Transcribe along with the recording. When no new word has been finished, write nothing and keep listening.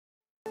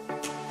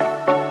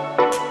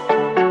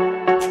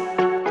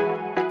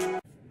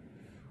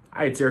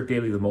Hi, it's Eric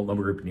Daly of the Molt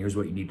Lumber Group, and here's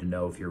what you need to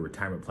know if you're a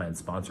retirement plan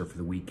sponsor for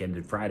the week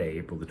ended Friday,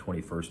 April the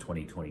 21st,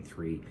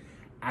 2023.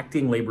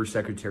 Acting Labor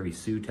Secretary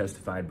Su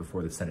testified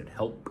before the Senate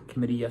Help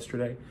Committee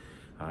yesterday,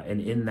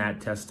 and in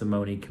that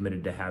testimony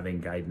committed to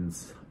having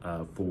guidance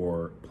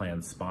for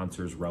plan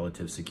sponsors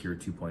relative Secure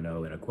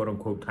 2.0 in a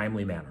quote-unquote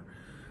timely manner,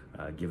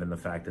 given the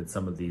fact that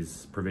some of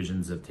these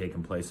provisions have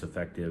taken place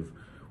effective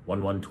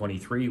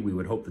 1/1/23. We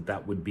would hope that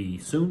that would be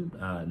soon,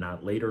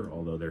 not later,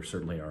 although there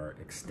certainly are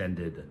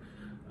extended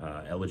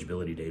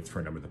eligibility dates for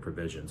a number of the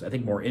provisions. I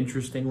think more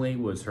interestingly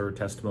was her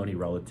testimony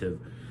relative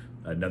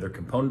another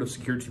component of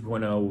Secure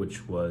 2.0,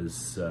 which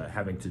was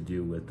having to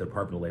do with the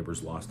Department of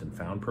Labor's Lost and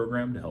Found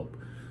program to help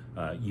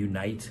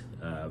unite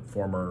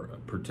former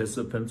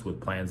participants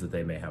with plans that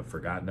they may have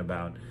forgotten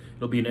about.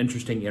 It'll be an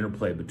interesting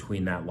interplay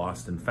between that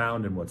Lost and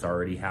Found and what's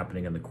already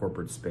happening in the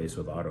corporate space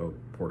with auto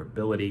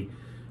portability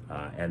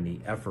and the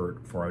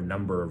effort for a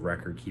number of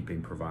record-keeping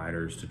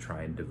providers to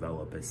try and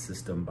develop a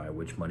system by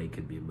which money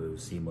could be moved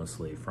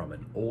seamlessly from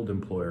an old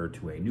employer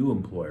to a new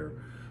employer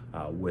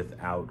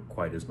without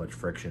quite as much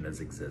friction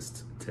as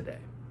exists today.